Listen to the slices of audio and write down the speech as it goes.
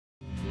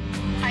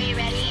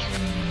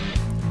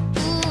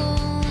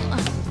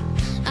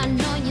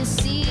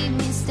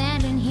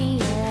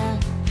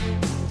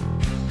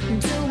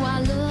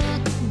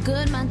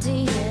good, my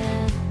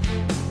dear?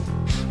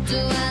 Do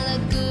I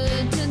look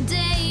good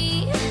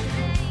today?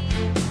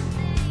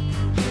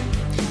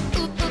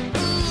 Ooh, ooh,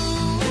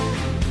 ooh.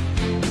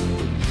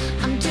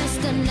 I'm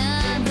just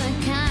another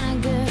kind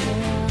of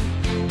girl,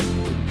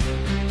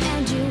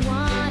 and you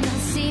wanna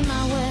see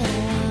my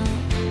world.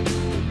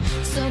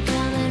 So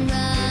come and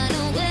run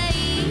away.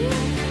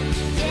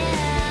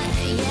 Yeah,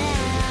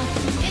 yeah.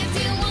 If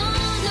you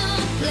wanna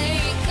play,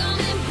 come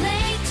and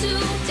play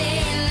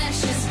today.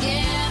 Let's just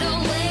get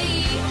away.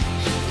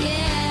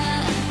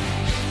 Yeah,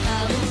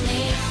 I will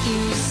make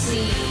you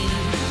see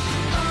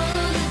all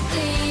of the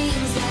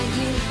things that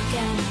you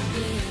can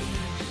be.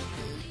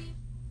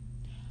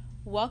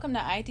 Welcome to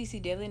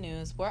ITC Daily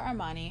News. We're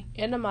Armani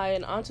and Amaya,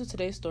 and on to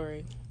today's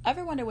story.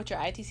 Ever wonder what your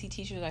ITC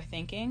teachers are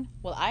thinking?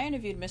 Well, I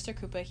interviewed Mr.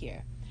 Krupa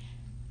here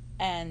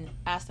and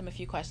asked him a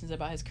few questions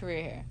about his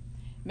career here.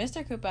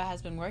 Mr. Krupa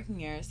has been working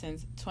here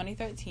since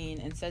 2013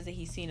 and says that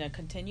he's seen a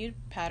continued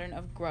pattern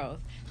of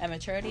growth and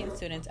maturity in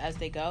students as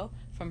they go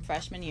from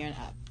freshman year and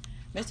up.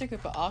 Mr.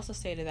 Krupa also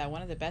stated that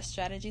one of the best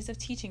strategies of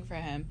teaching for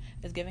him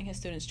is giving his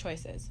students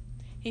choices.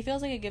 He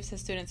feels like it gives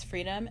his students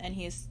freedom,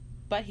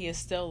 but he is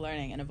still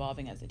learning and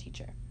evolving as a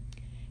teacher.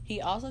 He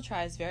also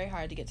tries very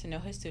hard to get to know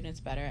his students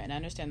better and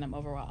understand them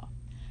overall.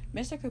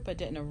 Mr. Krupa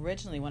didn't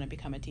originally want to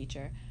become a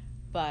teacher,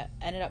 but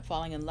ended up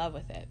falling in love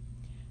with it.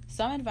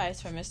 Some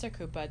advice from Mr.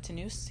 Krupa to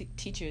new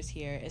teachers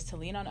here is to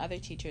lean on other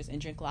teachers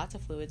and drink lots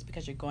of fluids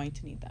because you're going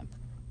to need them.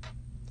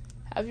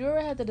 Have you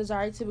ever had the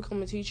desire to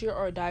become a teacher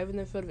or dive in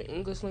the field of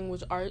English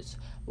language arts?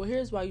 Well,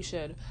 here's why you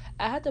should.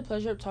 I had the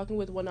pleasure of talking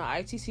with one of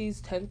ITC's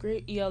 10th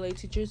grade ELA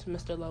teachers,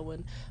 Mr.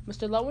 Lutwin.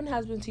 Mr. Lutwin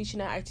has been teaching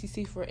at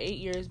ITC for 8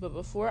 years, but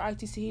before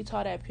ITC he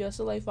taught at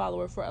PSLA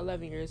Follower for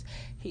 11 years.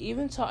 He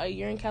even taught a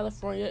year in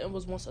California and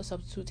was once a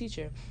substitute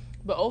teacher.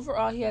 But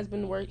overall, he has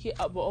been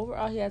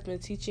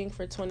teaching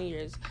for 20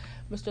 years.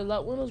 Mr.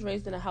 Lutwin was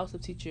raised in a house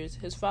of teachers.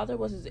 His father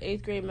was his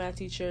 8th grade math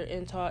teacher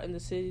and taught in the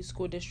city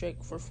school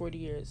district for 40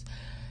 years.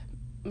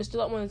 Mr.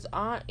 Lutwin's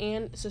aunt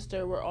and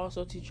sister were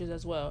also teachers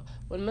as well.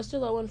 When Mr.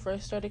 Lutwin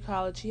first started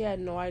college, he had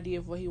no idea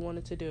of what he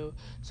wanted to do,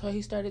 so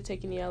he started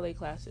taking ELA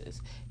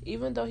classes.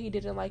 Even though he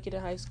didn't like it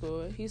in high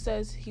school, he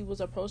says he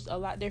was approached a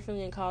lot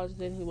differently in college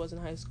than he was in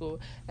high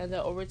school, and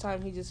that over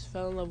time he just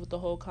fell in love with the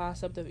whole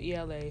concept of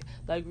ELA,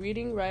 like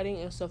reading, writing,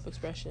 and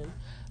self-expression.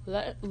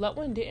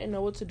 Lutwin didn't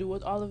know what to do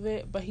with all of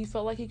it, but he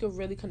felt like he could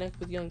really connect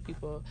with young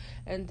people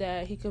and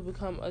that he could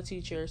become a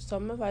teacher.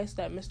 Some advice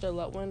that Mr.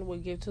 Lutwin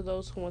would give to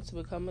those who want to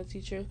become a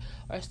teacher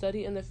or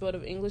study in the field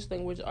of English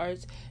language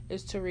arts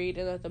is to read,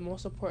 and that the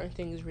most important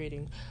thing is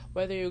reading.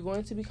 Whether you're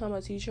going to become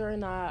a teacher or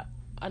not,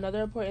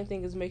 another important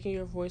thing is making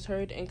your voice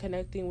heard and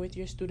connecting with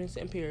your students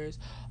and peers.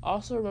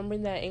 Also,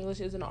 remembering that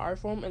English is an art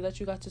form and that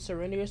you got to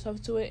surrender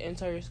yourself to it and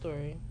tell your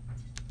story.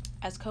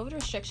 As COVID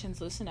restrictions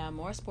loosen up,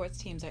 more sports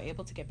teams are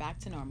able to get back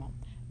to normal.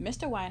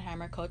 Mr.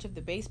 Weinheimer, coach of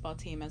the baseball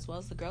team as well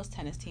as the girls'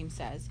 tennis team,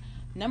 says,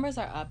 "Numbers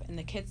are up and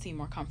the kids seem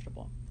more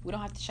comfortable. We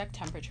don't have to check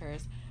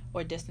temperatures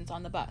or distance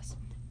on the bus,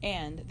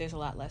 and there's a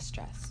lot less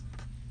stress."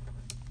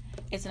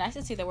 It's nice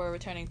to see that we're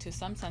returning to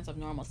some sense of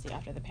normalcy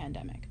after the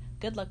pandemic.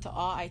 Good luck to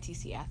all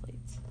ITC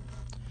athletes.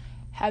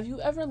 Have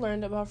you ever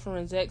learned about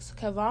forensics?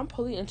 Kevon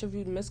Pulley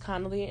interviewed Miss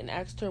Connolly and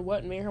asked her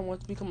what made her want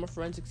to become a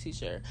forensics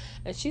teacher,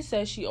 and she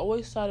says she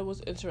always thought it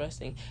was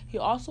interesting. He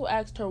also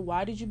asked her,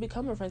 why did you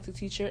become a forensic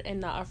teacher and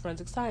not a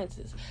forensic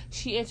scientist?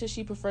 She answered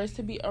she prefers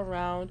to be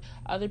around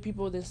other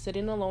people than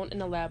sitting alone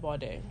in a lab all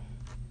day.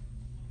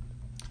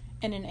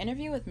 In an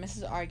interview with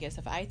Mrs. Argus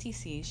of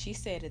ITC, she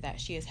stated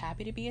that she is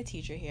happy to be a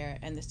teacher here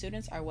and the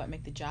students are what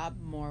make the job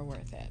more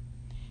worth it,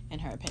 in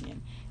her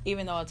opinion,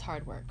 even though it's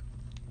hard work.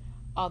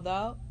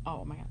 Along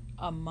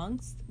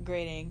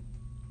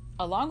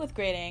with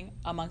grading,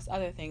 amongst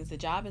other things, the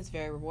job is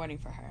very rewarding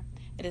for her.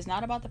 It is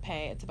not about the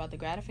pay, it's about the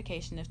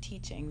gratification of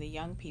teaching the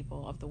young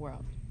people of the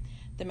world.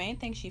 The main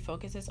thing she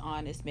focuses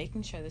on is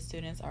making sure the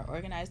students are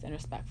organized and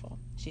respectful,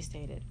 she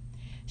stated.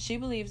 She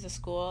believes the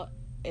school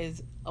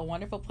is a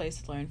wonderful place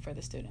to learn for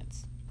the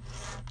students.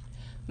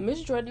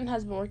 Miss Jordan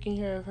has been working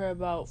here for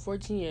about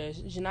 14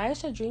 years. Janiyah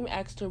Shadreem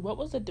asked her what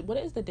is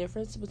the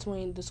difference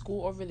between the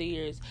school over the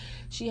years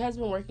she has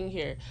been working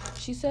here.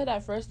 She said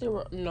at first there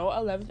were no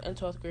 11th and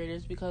 12th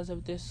graders because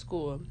of this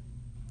school.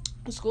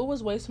 The school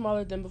was way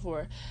smaller than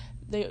before.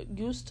 They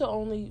used to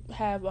only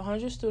have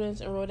 100 students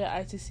enrolled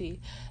at ITC.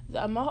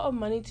 The amount of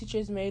money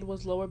teachers made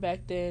was lower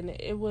back then.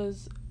 It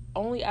was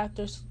only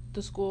after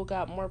the school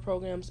got more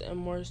programs and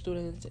more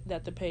students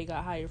that the pay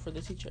got higher for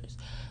the teachers.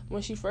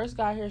 When she first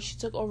got here, she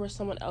took over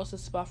someone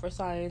else's spot for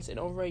science, and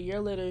over a year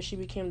later, she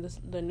became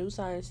the new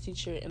science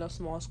teacher in a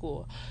small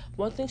school.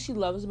 One thing she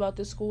loves about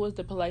this school is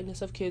the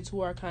politeness of kids who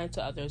are kind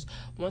to others.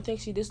 One thing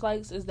she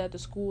dislikes is that the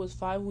school is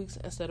 5 weeks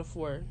instead of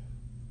 4.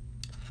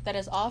 That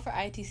is all for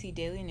ITC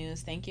Daily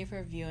News. Thank you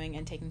for viewing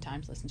and taking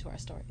time to listen to our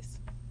stories.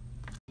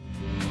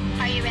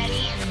 Are you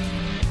ready?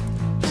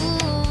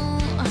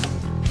 Ooh,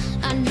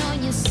 I know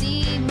you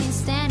see